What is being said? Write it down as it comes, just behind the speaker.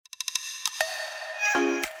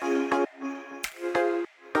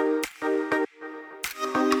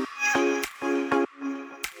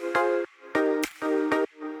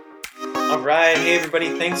All right. Hey,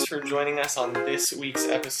 everybody. Thanks for joining us on this week's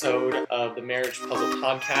episode of the Marriage Puzzle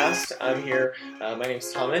Podcast. I'm here. My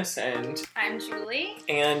name's Thomas, and I'm Julie.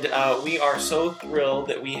 And we are so thrilled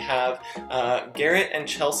that we have Garrett and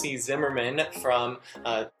Chelsea Zimmerman from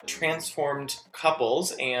Transformed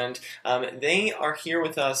Couples, and they are here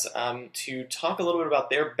with us to talk a little bit about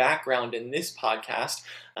their background in this podcast.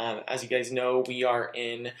 As you guys know, we are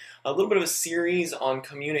in a little bit of a series on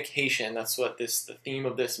communication. That's what the theme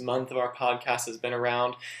of this month of our podcast has been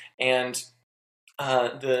around. And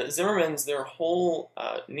the Zimmermans, their whole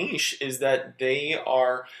niche is that they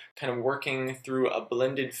are kind of working through a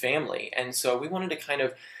blended family. And so we wanted to kind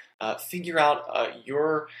of figure out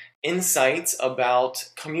your insights about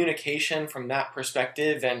communication from that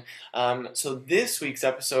perspective. And so this week's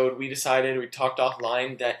episode, we talked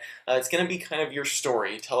offline that it's going to be kind of your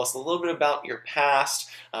story. Tell us a little bit about your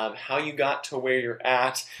past, how you got to where you're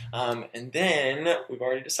at. And then we've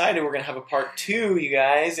already decided we're going to have a part 2, you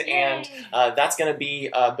guys. Yay. And that's going to be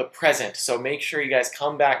the present. So make sure you guys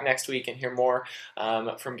come back next week and hear more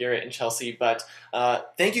from Garrett and Chelsea. But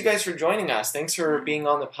thank you guys for joining us. Thanks for being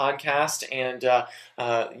on the podcast. And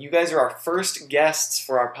you guys are our first guests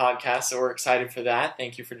for our podcast, so we're excited for that.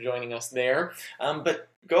 Thank you for joining us there. But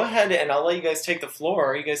go ahead, and I'll let you guys take the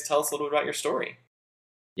floor. You guys tell us a little bit about your story.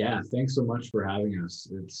 Yeah, thanks so much for having us.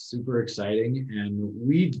 It's super exciting, and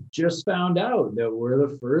we just found out that we're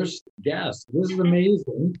the first guests. This is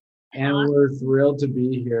amazing, and we're thrilled to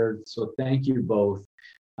be here, so thank you both.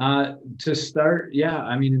 To start,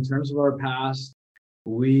 in terms of our past,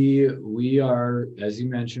 we are, as you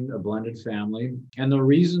mentioned, a blended family. And the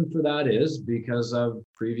reason for that is because of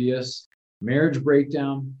previous marriage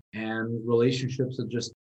breakdown and relationships that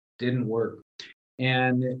just didn't work.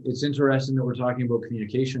 And it's interesting that we're talking about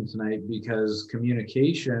communication tonight, because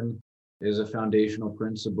communication is a foundational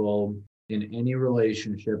principle in any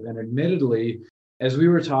relationship. And admittedly, as we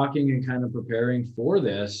were talking and kind of preparing for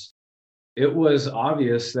this, it was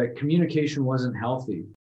obvious that communication wasn't healthy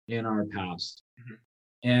in our past.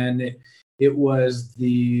 And it was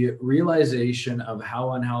the realization of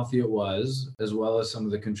how unhealthy it was, as well as some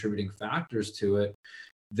of the contributing factors to it,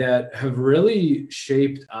 that have really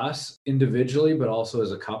shaped us individually, but also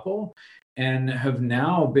as a couple, and have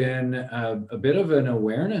now been a bit of an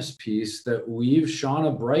awareness piece that we've shone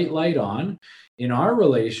a bright light on in our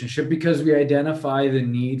relationship, because we identify the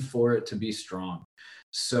need for it to be strong.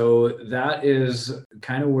 So that is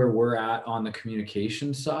kind of where we're at on the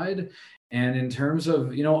communication side. And in terms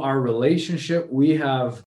of, our relationship, we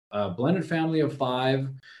have a blended family of 5,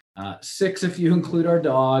 6 if you include our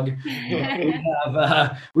dog.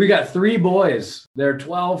 We got 3 boys. They're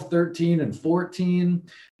 12, 13, and 14.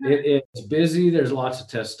 It's busy. There's lots of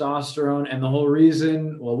testosterone. And the whole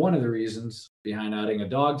reason, one of the reasons behind adding a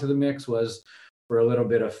dog to the mix was for a little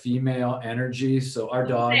bit of female energy. So our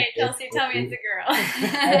dog. Hey, Chelsea, tell me it's a girl.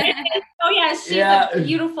 Oh yeah, she's a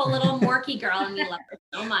beautiful little Morky girl, and we love her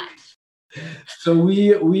so much. So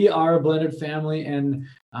we are a blended family, and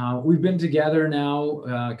we've been together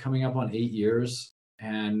now coming up on 8 years.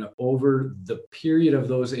 And over the period of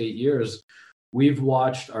those 8 years, we've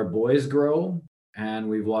watched our boys grow, and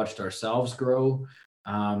we've watched ourselves grow.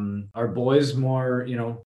 Our boys more,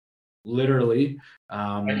 literally.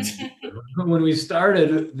 When we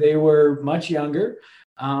started, they were much younger,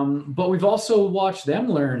 but we've also watched them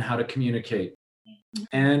learn how to communicate,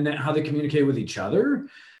 and how they communicate with each other,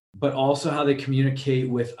 but also how they communicate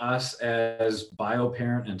with us as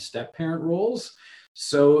bio-parent and step-parent roles.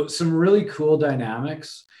 So some really cool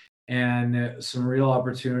dynamics, and some real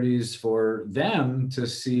opportunities for them to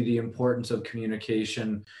see the importance of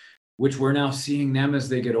communication, which we're now seeing them as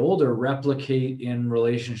they get older replicate in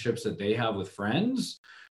relationships that they have with friends,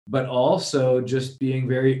 but also just being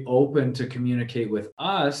very open to communicate with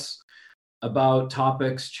us about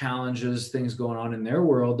topics, challenges, things going on in their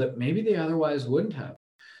world that maybe they otherwise wouldn't have.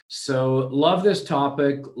 So love this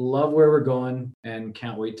topic, love where we're going, and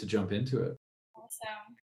can't wait to jump into it.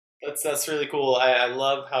 Awesome. That's really cool. I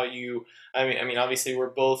love how you, obviously we're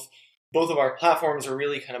both of our platforms are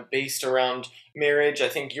really kind of based around marriage. I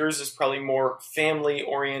think yours is probably more family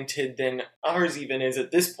oriented than ours even is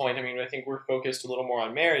at this point. I think we're focused a little more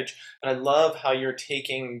on marriage, but I love how you're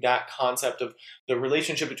taking that concept of the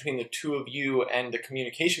relationship between the two of you and the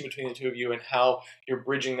communication between the two of you, and how you're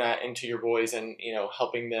bridging that into your boys, and,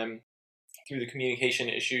 helping them through the communication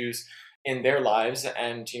issues in their lives,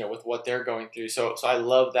 and with what they're going through. So I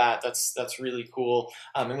love that. That's really cool.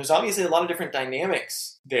 And there's obviously a lot of different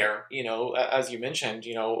dynamics there. As you mentioned,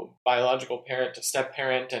 biological parent to step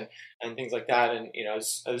parent and things like that. And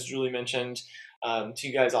as Julie mentioned to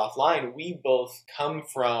you guys offline, we both come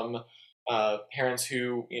from parents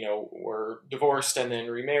who, were divorced and then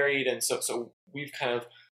remarried. And so we've kind of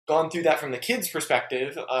gone through that from the kids'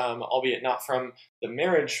 perspective, albeit not from the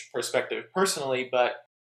marriage perspective personally. But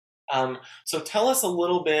so tell us a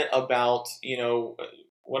little bit about,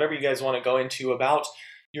 whatever you guys want to go into about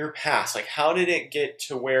your past. Like, how did it get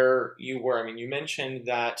to where you were? I mean, you mentioned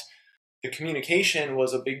that the communication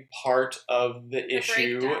was a big part of the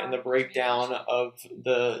issue and the breakdown of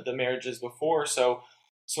the marriages before. So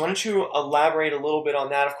why don't you elaborate a little bit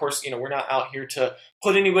on that? Of course, we're not out here to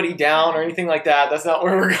put anybody down or anything like that. That's not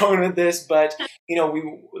where we're going with this. But,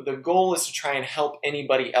 the goal is to try and help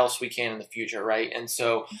anybody else we can in the future, right? And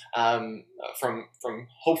so from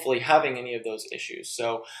hopefully having any of those issues.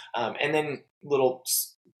 So, and then little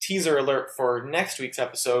teaser alert for next week's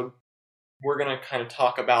episode, we're going to kind of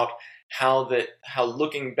talk about how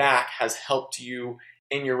looking back has helped you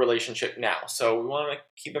in your relationship now. So we want to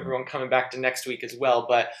keep everyone coming back to next week as well.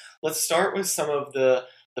 But let's start with some of the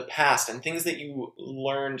past and things that you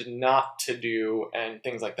learned not to do and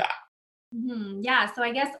things like that. Yeah, so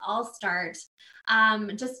I guess I'll start.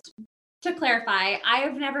 Just to clarify, I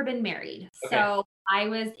have never been married. Okay. So I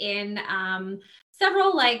was in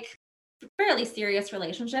several fairly serious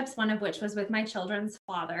relationships, one of which was with my children's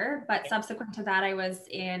father. But subsequent to that, I was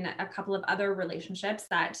in a couple of other relationships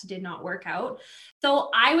that did not work out.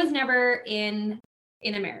 So I was never in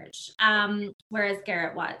a marriage, whereas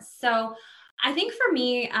Garrett was. So I think for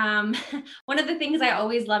me, one of the things I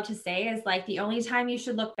always love to say is the only time you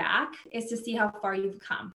should look back is to see how far you've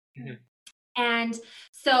come. Mm-hmm. And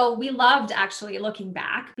so we loved actually looking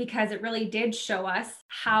back because it really did show us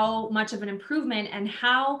how much of an improvement and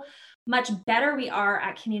how much better we are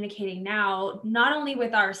at communicating now, not only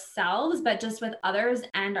with ourselves, but just with others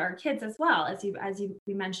and our kids as well, as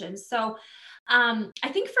we mentioned. So I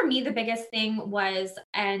think for me, the biggest thing was,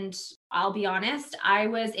 and I'll be honest, I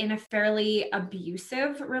was in a fairly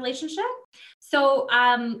abusive relationship. So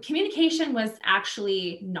communication was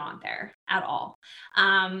actually not there at all.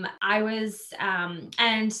 I was,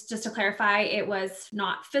 and just to clarify, it was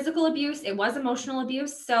not physical abuse, it was emotional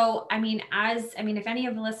abuse. So, if any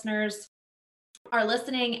of the listeners are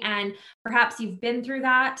listening and perhaps you've been through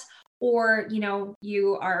that, or,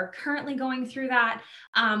 you are currently going through that,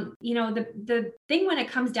 the thing when it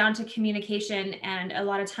comes down to communication, and a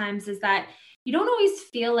lot of times, is that you don't always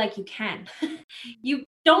feel like you can. You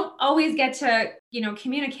don't always get to,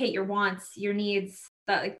 communicate your wants, your needs.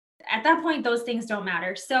 But at that point, those things don't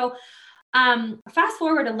matter. So fast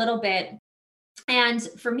forward a little bit. And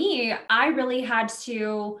for me, I really had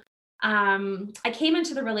to, I came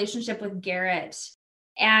into the relationship with Garrett,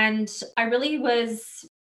 and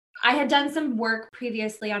I had done some work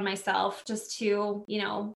previously on myself just to,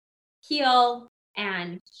 heal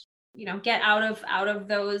and, get out of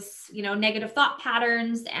those, negative thought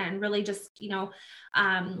patterns, and really just,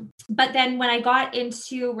 but then when I got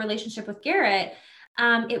into relationship with Garrett,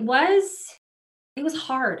 it was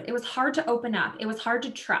hard. It was hard to open up. It was hard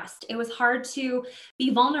to trust. It was hard to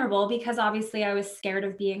be vulnerable because obviously I was scared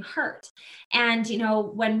of being hurt. And,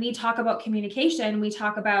 when we talk about communication, we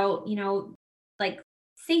talk about,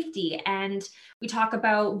 safety, and we talk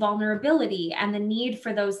about vulnerability and the need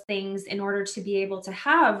for those things in order to be able to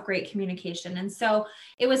have great communication. And so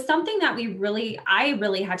it was something that I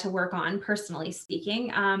really had to work on, personally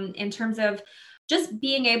speaking, in terms of just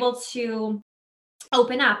being able to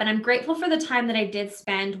open up. And I'm grateful for the time that I did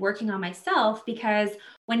spend working on myself, because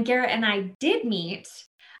when Garrett and I did meet,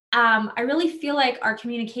 I really feel like our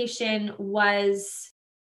communication was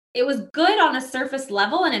good on a surface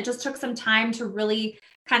level, and it just took some time to really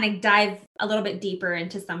kind of dive a little bit deeper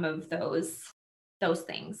into some of those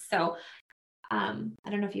things. So I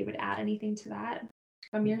don't know if you would add anything to that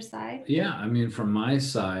from your side. Yeah, from my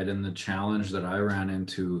side, and the challenge that I ran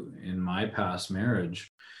into in my past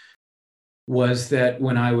marriage was that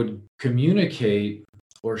when I would communicate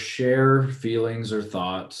or share feelings or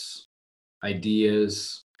thoughts,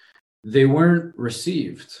 ideas, they weren't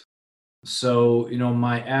received. So,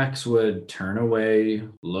 my ex would turn away,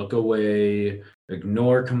 look away,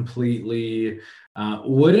 ignore completely,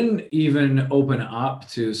 wouldn't even open up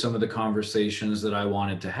to some of the conversations that I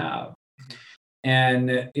wanted to have.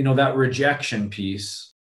 And, that rejection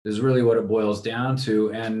piece is really what it boils down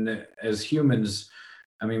to. And as humans,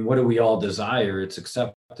 what do we all desire? It's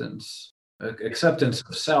acceptance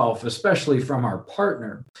of self, especially from our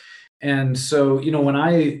partner. And so, when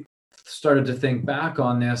I started to think back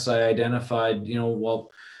on this, I identified, well,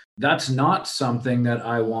 that's not something that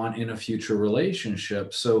I want in a future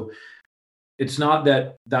relationship. So it's not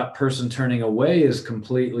that that person turning away is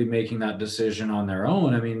completely making that decision on their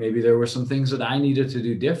own. Maybe there were some things that I needed to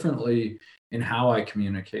do differently in how I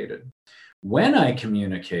communicated, when I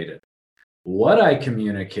communicated, what I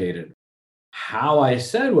communicated, how I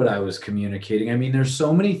said what I was communicating. I mean, there's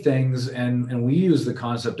so many things, and we use the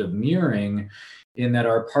concept of mirroring in that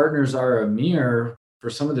our partners are a mirror for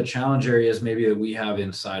some of the challenge areas maybe that we have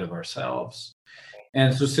inside of ourselves.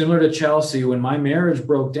 And so similar to Chelsea, when my marriage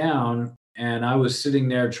broke down and I was sitting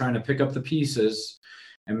there trying to pick up the pieces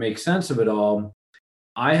and make sense of it all,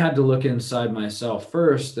 I had to look inside myself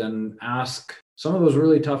first and ask some of those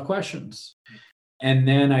really tough questions, and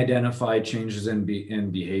then identify changes in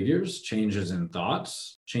behaviors, changes in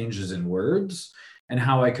thoughts, changes in words, and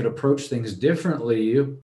how I could approach things differently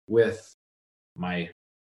with my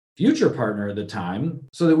future partner at the time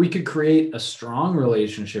so that we could create a strong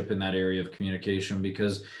relationship in that area of communication,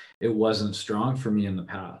 because it wasn't strong for me in the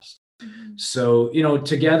past. So,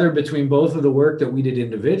 together between both of the work that we did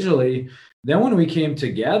individually, then when we came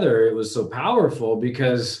together, it was so powerful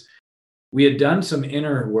because we had done some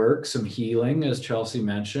inner work, some healing, as Chelsea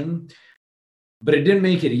mentioned, but it didn't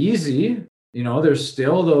make it easy. There's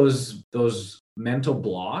still those mental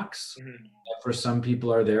blocks that for some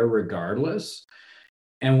people are there regardless.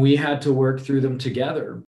 And we had to work through them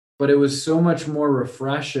together. But it was so much more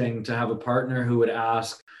refreshing to have a partner who would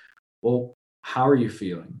ask, well, how are you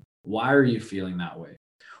feeling? Why are you feeling that way?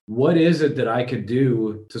 What is it that I could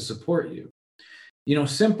do to support you?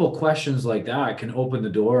 Simple questions like that can open the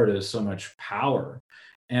door to so much power.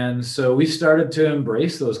 And so we started to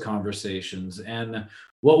embrace those conversations. And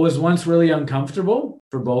what was once really uncomfortable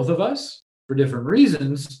for both of us, for different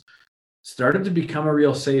reasons, started to become a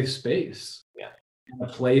real safe space. A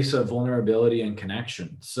place of vulnerability and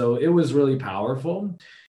connection. So it was really powerful.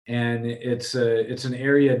 And it's an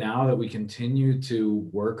area now that we continue to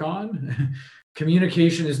work on.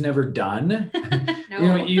 Communication is never done.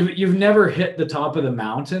 No. You've never hit the top of the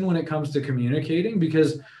mountain when it comes to communicating,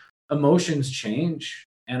 because emotions change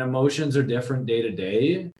and emotions are different day to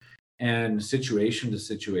day and situation to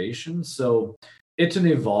situation. So it's an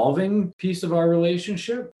evolving piece of our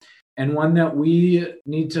relationship, and one that we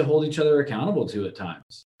need to hold each other accountable to at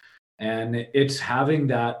times. And it's having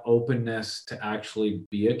that openness to actually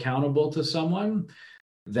be accountable to someone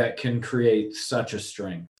that can create such a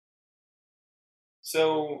strength.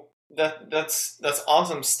 So that's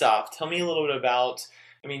awesome stuff. Tell me a little bit about,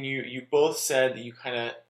 you both said that you kind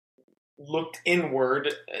of looked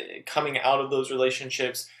inward coming out of those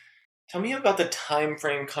relationships. Tell me about the time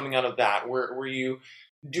frame coming out of that. Were you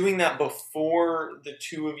doing that before the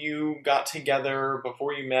two of you got together,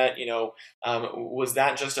 before you met? Was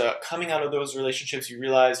that just a coming out of those relationships, you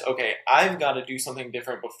realized, okay, I've got to do something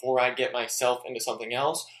different before I get myself into something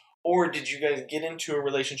else? Or did you guys get into a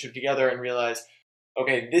relationship together and realize,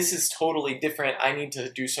 okay, this is totally different, I need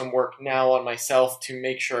to do some work now on myself to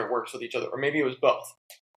make sure it works with each other? Or maybe it was both.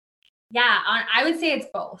 Yeah, I would say it's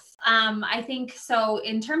both. I think so.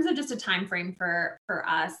 In terms of just a time frame for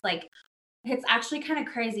us, like, it's actually kind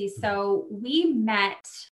of crazy. So we met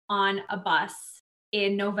on a bus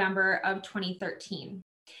in November of 2013,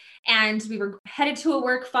 and we were headed to a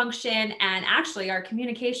work function. And actually our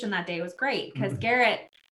communication that day was great because Garrett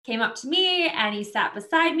came up to me and he sat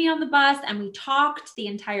beside me on the bus, and we talked the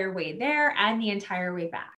entire way there and the entire way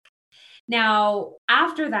back. Now,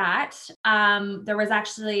 after that, there was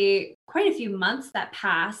actually quite a few months that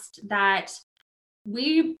passed that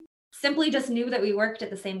we simply just knew that we worked at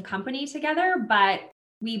the same company together, but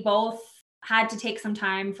we both had to take some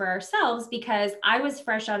time for ourselves because I was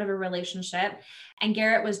fresh out of a relationship and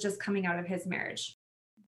Garrett was just coming out of his marriage.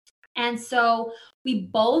 And so we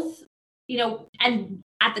both, and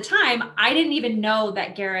at the time, I didn't even know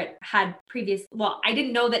that Garrett had I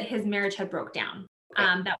didn't know that his marriage had broke down.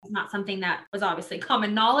 That was not something that was obviously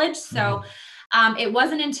common knowledge. So it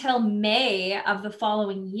wasn't until May of the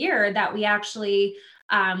following year that we actually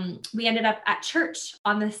we ended up at church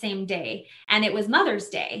on the same day, and it was Mother's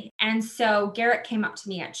Day. And so Garrett came up to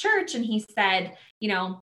me at church and he said,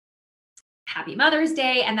 Happy Mother's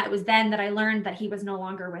Day. And that was then that I learned that he was no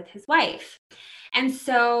longer with his wife. And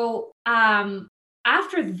so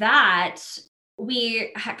after that,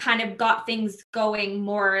 we kind of got things going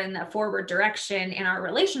more in the forward direction in our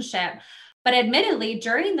relationship. But admittedly,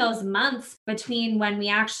 during those months between when we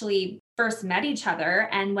actually first met each other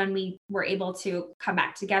and when we were able to come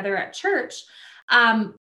back together at church,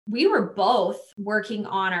 we were both working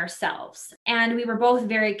on ourselves, and we were both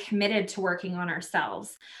very committed to working on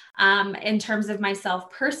ourselves. In terms of myself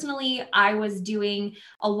personally, I was doing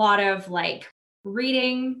a lot of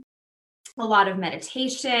reading, a lot of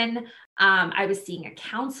meditation. I was seeing a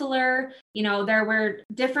counselor. There were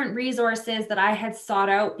different resources that I had sought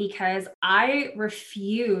out because I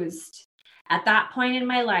refused at that point in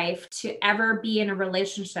my life to ever be in a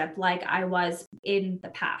relationship like I was in the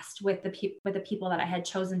past with the people that I had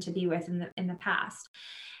chosen to be with in the past.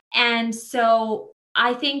 And so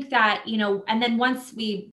I think that, and then once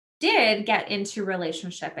we did get into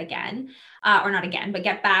relationship again, or not again, but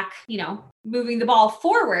get back, moving the ball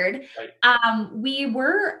forward, we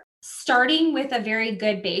were starting with a very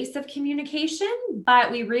good base of communication,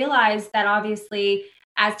 but we realized that obviously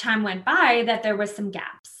as time went by that there was some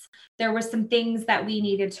gaps. There were some things that we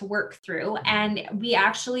needed to work through. And we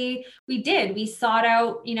sought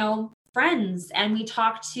out, friends, and we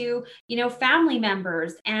talked to, family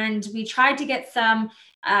members, and we tried to get some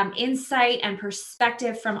insight and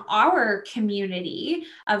perspective from our community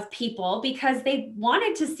of people, because they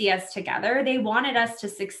wanted to see us together. They wanted us to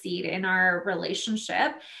succeed in our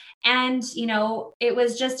relationship. And, it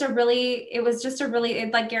was just a really,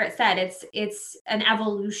 like Garrett said, it's an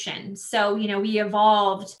evolution. So, we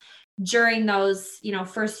evolved during those,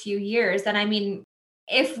 first few years. And I mean,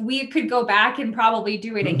 if we could go back and probably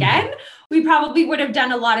do it again, we probably would have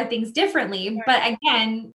done a lot of things differently. But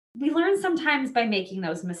again, we learn sometimes by making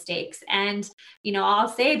those mistakes. And, I'll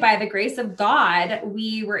say by the grace of God,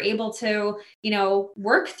 we were able to,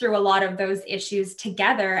 work through a lot of those issues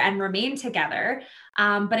together and remain together.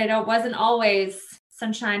 But it wasn't always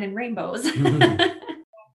sunshine and rainbows.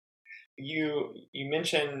 You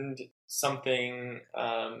mentioned something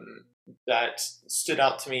that stood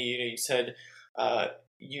out to me. You said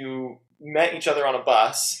you met each other on a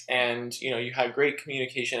bus, and you had great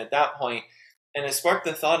communication at that point. And it sparked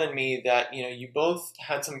the thought in me that, you both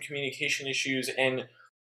had some communication issues, and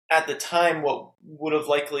at the time, what would have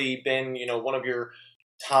likely been, one of your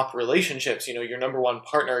top relationships, your number one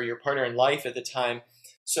partner, your partner in life at the time.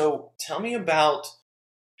 So tell me about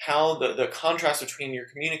how the contrast between your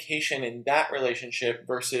communication in that relationship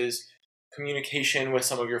versus communication with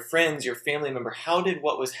some of your friends, your family member. How did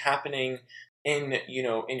what was happening in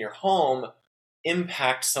your home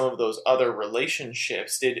impact some of those other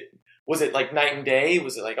relationships? Was it like night and day?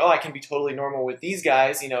 Was it like, oh, I can be totally normal with these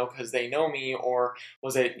guys, because they know me? Or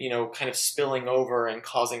was it, kind of spilling over and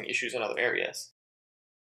causing issues in other areas?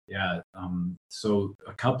 Yeah. So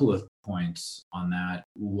a couple of points on that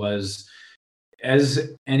was,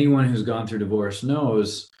 as anyone who's gone through divorce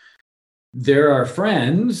knows, there are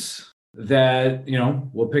friends that,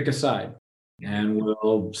 will pick a side and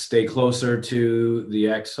will stay closer to the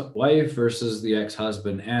ex-wife versus the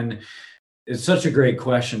ex-husband. And it's such a great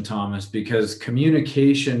question, Thomas, because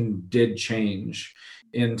communication did change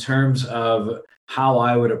in terms of how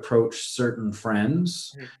I would approach certain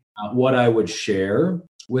friends, what I would share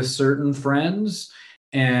with certain friends.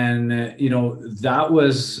 And, that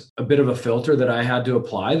was a bit of a filter that I had to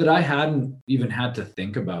apply that I hadn't even had to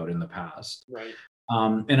think about in the past. Right.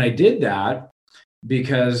 And I did that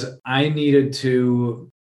because I needed to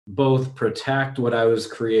both protect what I was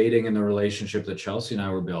creating in the relationship that Chelsea and I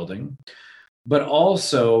were building, but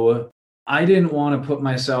also I didn't want to put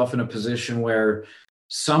myself in a position where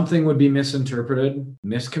something would be misinterpreted,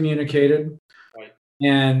 miscommunicated, right,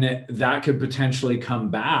 and that could potentially come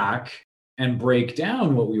back and break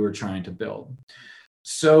down what we were trying to build.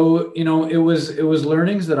 So, it was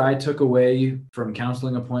learnings that I took away from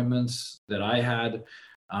counseling appointments that I had,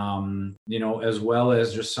 as well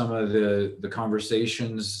as just some of the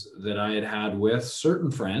conversations that I had with certain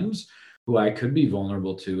friends who I could be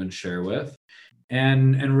vulnerable to and share with,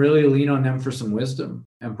 and really lean on them for some wisdom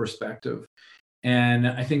and perspective. And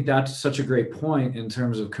I think that's such a great point in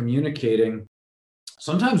terms of communicating.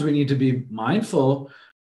 Sometimes we need to be mindful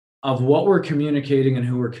of what we're communicating and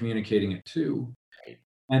who we're communicating it to.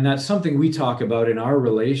 And that's something we talk about in our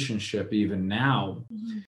relationship even now,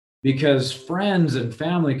 because friends and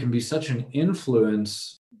family can be such an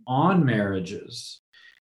influence on marriages.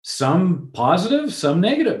 Some positive, some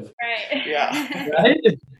negative. Right. Yeah. Right?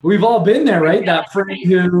 We've all been there, right? That friend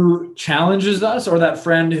who challenges us, or that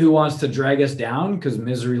friend who wants to drag us down because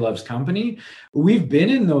misery loves company. We've been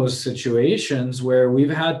in those situations where we've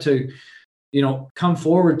had to, come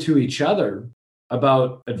forward to each other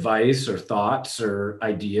about advice or thoughts or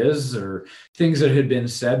ideas or things that had been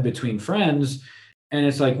said between friends. And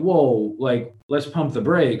it's like, whoa, like, let's pump the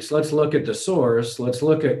brakes. Let's look at the source. Let's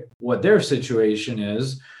look at what their situation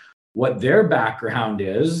is, what their background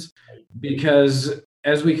is, because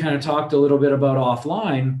as we kind of talked a little bit about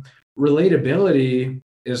offline, relatability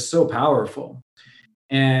is so powerful.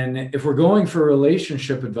 And if we're going for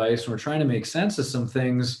relationship advice and we're trying to make sense of some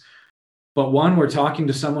things, but one, we're talking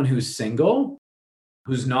to someone who's single,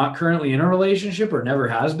 who's not currently in a relationship or never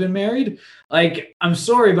has been married, like, I'm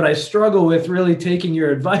sorry, but I struggle with really taking your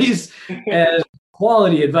advice as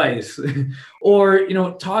quality advice. Or,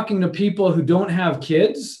 talking to people who don't have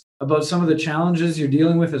kids about some of the challenges you're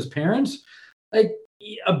dealing with as parents. Like,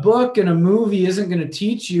 a book and a movie isn't going to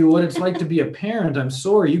teach you what it's like to be a parent. I'm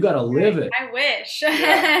sorry, you got to live it. I wish.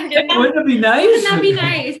 Wouldn't it be nice? Wouldn't that be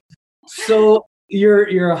nice? So you're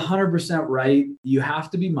 100% right. You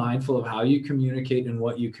have to be mindful of how you communicate and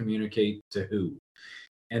what you communicate to who.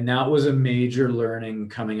 And that was a major learning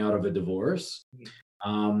coming out of a divorce.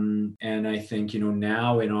 And I think,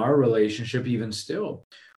 now in our relationship, even still,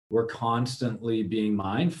 we're constantly being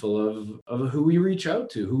mindful of who we reach out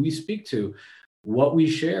to, who we speak to, what we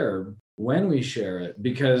share, when we share it.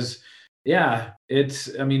 Because,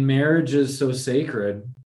 marriage is so sacred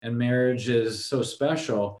and marriage is so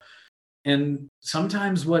special. And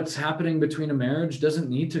sometimes what's happening between a marriage doesn't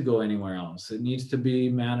need to go anywhere else. It needs to be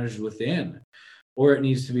managed within, or it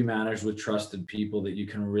needs to be managed with trusted people that you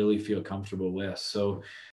can really feel comfortable with. So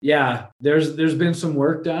there's been some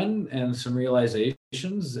work done and some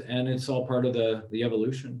realizations, and it's all part of the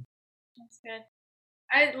evolution. That's good.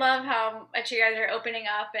 I love how much you guys are opening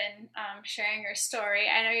up and sharing your story.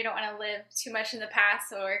 I know you don't want to live too much in the past,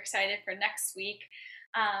 so we're excited for next week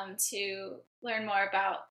to learn more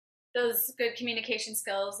about those good communication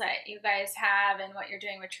skills that you guys have and what you're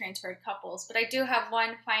doing with transferred couples. But I do have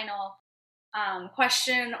one final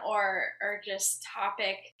question or just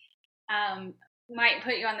topic. Might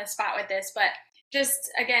put you on the spot with this, but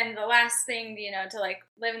just again, the last thing, to like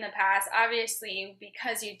live in the past, obviously,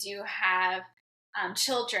 because you do have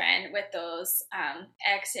children with those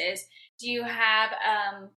exes, do you have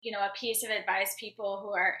a piece of advice people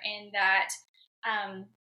who are in that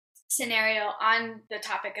scenario on the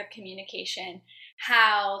topic of communication,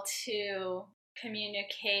 how to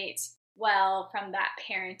communicate well from that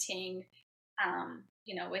parenting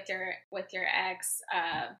with your ex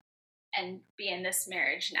and be in this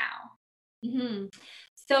marriage now? Mm-hmm.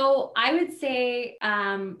 So I would say,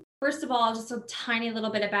 first of all, just a tiny little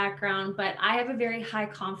bit of background, but I have a very high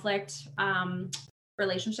conflict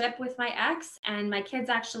relationship with my ex, and my kids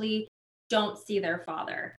actually don't see their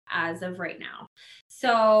father as of right now.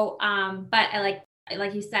 So, but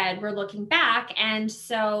like you said, we're looking back. And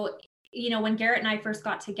so, when Garrett and I first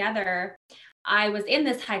got together, I was in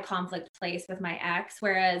this high conflict place with my ex,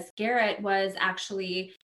 whereas Garrett was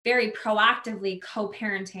actually very proactively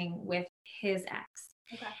co-parenting with his ex.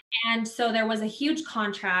 Okay. And so there was a huge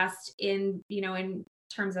contrast in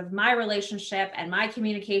terms of my relationship and my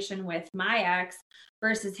communication with my ex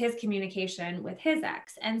versus his communication with his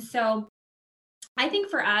ex. And so I think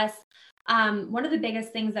for us, one of the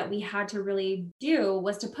biggest things that we had to really do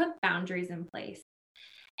was to put boundaries in place.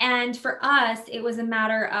 And for us, it was a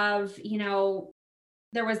matter of,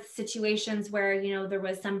 there was situations where, there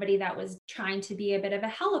was somebody that was trying to be a bit of a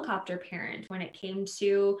helicopter parent when it came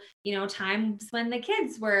to, times when the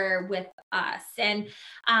kids were with us. And,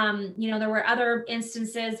 there were other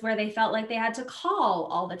instances where they felt like they had to call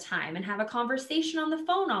all the time and have a conversation on the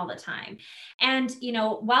phone all the time. And,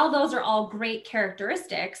 while those are all great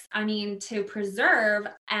characteristics, to preserve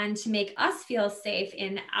and to make us feel safe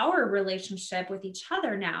in our relationship with each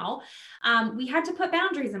other now, we had to put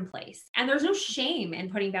boundaries in place. And there's no shame in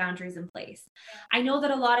putting boundaries in place. I know that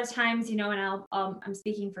a lot of times, and I'm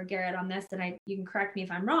speaking for Garrett on this, and you can correct me if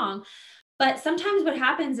I'm wrong, but sometimes what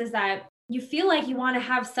happens is that you feel like you want to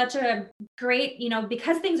have such a great,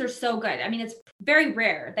 because things are so good. It's very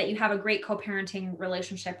rare that you have a great co-parenting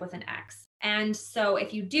relationship with an ex. And so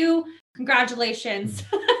if you do, congratulations,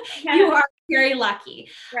 you are very lucky.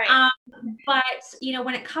 Right. But,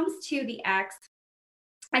 when it comes to the ex,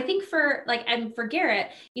 I think for Garrett,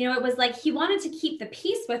 it was like he wanted to keep the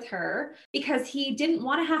peace with her because he didn't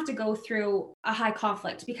want to have to go through a high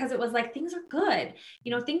conflict, because it was like, things are good,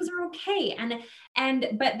 things are okay.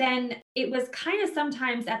 But then it was kind of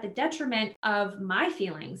sometimes at the detriment of my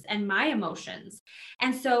feelings and my emotions.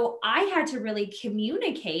 And so I had to really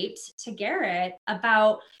communicate to Garrett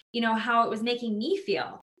about, how it was making me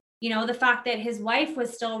feel. The fact that his wife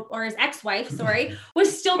was still, or his ex-wife,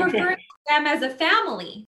 was still referring to them as a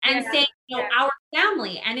family and saying, our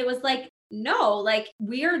family. And it was like, no, like,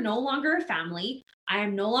 we are no longer a family. I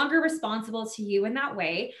am no longer responsible to you in that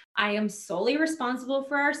way. I am solely responsible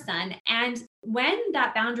for our son. And when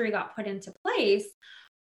that boundary got put into place,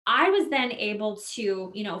 I was then able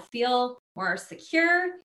to, feel more secure.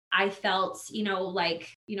 I felt,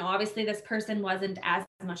 obviously this person wasn't as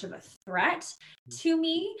much of a threat to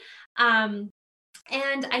me. And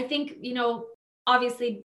I think,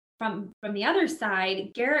 obviously from the other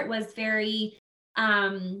side, Garrett was very,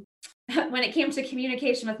 when it came to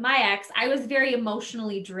communication with my ex, I was very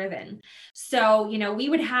emotionally driven. So, we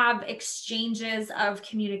would have exchanges of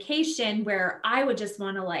communication where I would just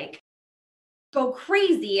want to like go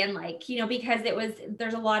crazy and like, because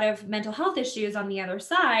there's a lot of mental health issues on the other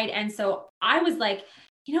side. And so I was like,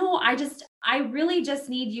 I really just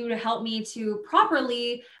need you to help me to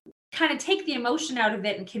properly kind of take the emotion out of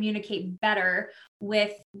it and communicate better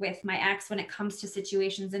with my ex when it comes to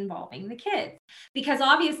situations involving the kids, because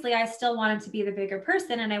obviously I still wanted to be the bigger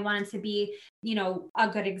person and I wanted to be, a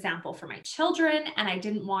good example for my children. And I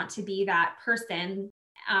didn't want to be that person,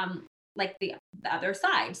 like the other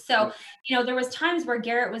side. So, there was times where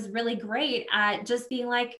Garrett was really great at just being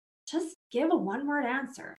like, just give a one word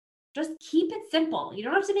answer. Just keep it simple. You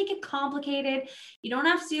don't have to make it complicated. You don't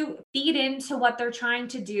have to feed into what they're trying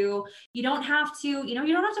to do. You don't have to, you don't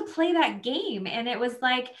have to play that game. And it was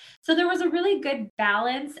like, so there was a really good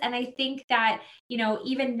balance. And I think that,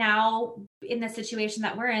 even now in the situation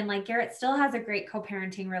that we're in, like Garrett still has a great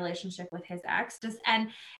co-parenting relationship with his ex, and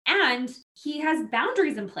he has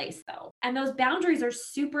boundaries in place though. And those boundaries are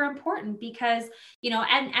super important because,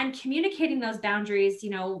 and communicating those boundaries,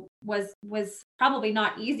 was probably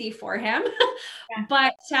not easy for him. Yeah.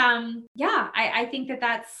 But I think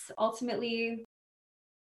that's ultimately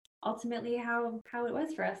how it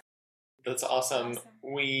was for us. That's awesome.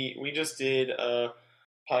 We just did a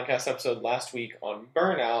podcast episode last week on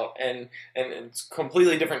burnout, and it's a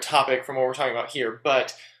completely different topic from what we're talking about here.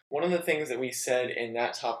 But one of the things that we said in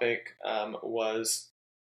that topic was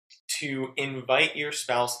to invite your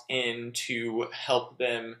spouse in to help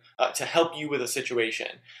them, to help you with a situation.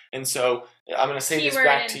 And so I'm going to say this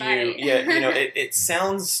back to you. Yeah, it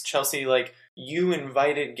sounds, Chelsea, like you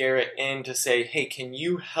invited Garrett in to say, hey, can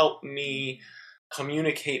you help me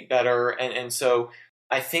communicate better? And so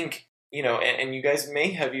I think, and you guys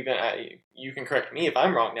may have even, you can correct me if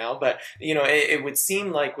I'm wrong now, but, it would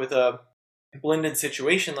seem like with a blended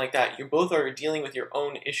situation like that, you both are dealing with your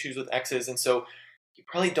own issues with exes. And so you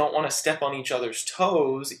probably don't want to step on each other's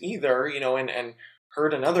toes either, and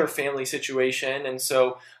hurt another family situation. And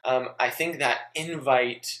so I think that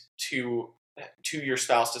invite to your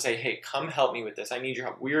spouse to say, hey, come help me with this. I need your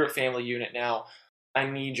help. We're a family unit now. I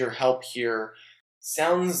need your help here.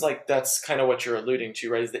 Sounds like that's kind of what you're alluding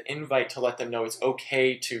to, right? Is the invite to let them know it's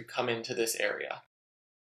okay to come into this area.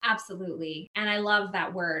 Absolutely. And I love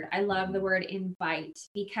that word. I love the word invite,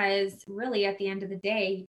 because really at the end of the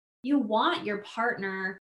day, you want your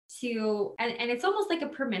partner to, and it's almost like a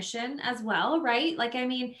permission as well, right? Like, I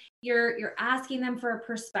mean, you're asking them for a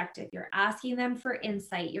perspective. You're asking them for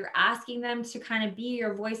insight. You're asking them to kind of be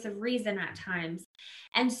your voice of reason at times.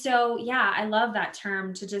 And so, yeah, I love that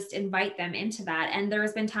term, to just invite them into that. And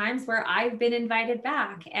there's been times where I've been invited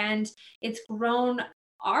back, and it's grown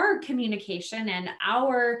our communication and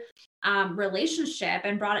our relationship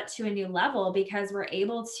and brought it to a new level, because we're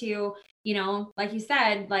able to, like you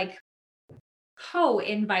said, like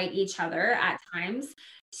co-invite each other at times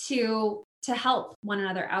to help one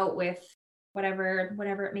another out with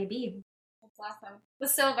whatever it may be. That's awesome. It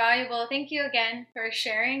was so valuable. Thank you again for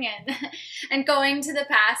sharing and going to the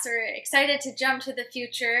past. We're excited to jump to the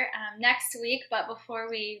future next week. But before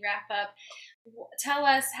we wrap up, tell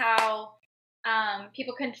us how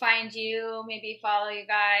people can find you, maybe follow you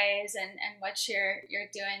guys, and what you're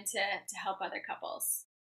doing to help other couples.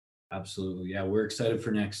 Absolutely. Yeah, we're excited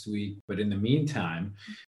for next week. But in the meantime,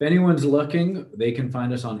 if anyone's looking, they can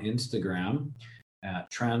find us on Instagram at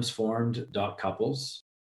transformed.couples.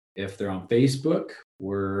 If they're on Facebook,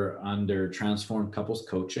 we're under Transformed Couples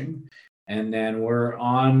Coaching. And then we're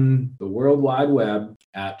on the World Wide Web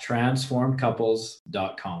at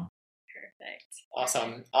transformedcouples.com.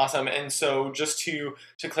 Awesome. And so just to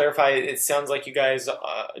clarify, it sounds like you guys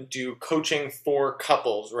do coaching for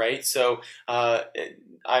couples, right? So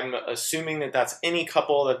I'm assuming that that's any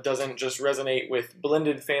couple, that doesn't just resonate with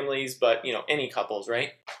blended families, but any couples,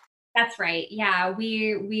 right? That's right. Yeah,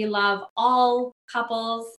 we love all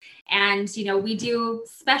couples, and we do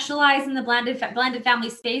specialize in the blended family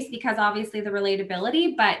space because obviously the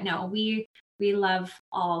relatability, but no, we love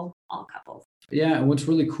all couples. Yeah, and what's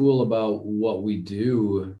really cool about what we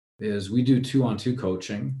do is we do 2-on-2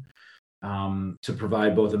 coaching to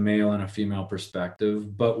provide both a male and a female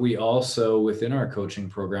perspective, but we also within our coaching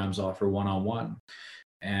programs offer 1-on-1.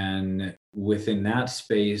 And within that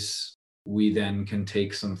space, we then can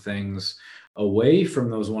take some things away from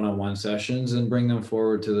those 1-on-1 sessions and bring them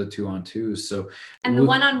forward to the 2-on-2s. So, and the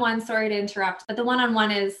 1-on-1, sorry to interrupt, but the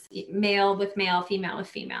 1-on-1 is male with male, female with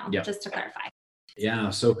female, yep. Just to clarify. Yeah,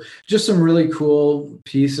 so just some really cool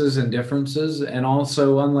pieces and differences. And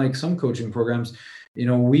also, unlike some coaching programs,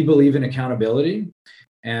 we believe in accountability.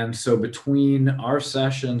 And so between our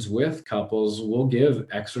sessions with couples, we'll give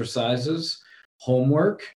exercises,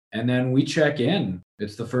 homework, and then we check in.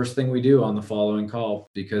 It's the first thing we do on the following call,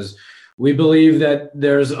 because we believe that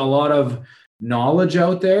there's a lot of knowledge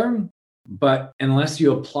out there, but unless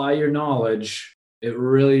you apply your knowledge, it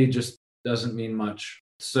really just doesn't mean much.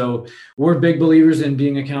 So we're big believers in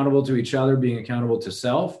being accountable to each other, being accountable to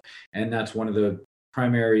self, and that's one of the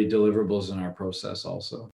primary deliverables in our process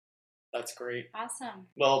also. That's great. Awesome.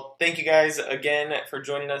 Well, thank you guys again for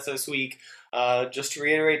joining us this week. Just to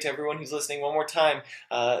reiterate to everyone who's listening one more time,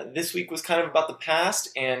 this week was kind of about the past,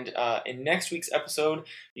 and in next week's episode,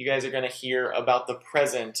 you guys are going to hear about the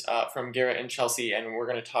present from Garrett and Chelsea, and we're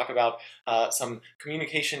going to talk about some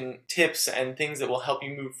communication tips and things that will help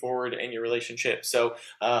you move forward in your relationship. So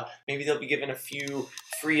maybe they'll be giving a few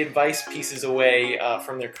free advice pieces away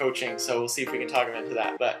from their coaching, so we'll see if we can talk them into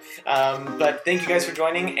that. But thank you guys for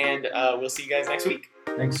joining, and we'll see you guys next week.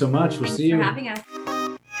 Thanks so much. We'll see you. Thanks for having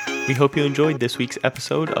us. We hope you enjoyed this week's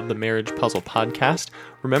episode of the Marriage Puzzle Podcast.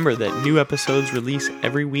 Remember that new episodes release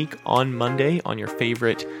every week on Monday on your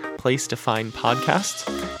favorite place to find podcasts.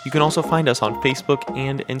 You can also find us on Facebook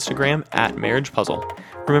and Instagram at Marriage Puzzle.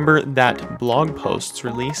 Remember that blog posts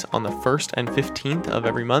release on the 1st and 15th of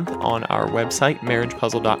every month on our website,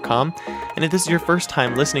 marriagepuzzle.com. And if this is your first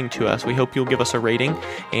time listening to us, we hope you'll give us a rating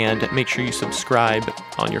and make sure you subscribe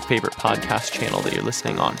on your favorite podcast channel that you're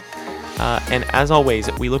listening on. And as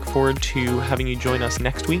always, we look forward to having you join us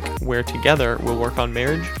next week, where together we'll work on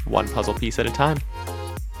marriage one puzzle piece at a time.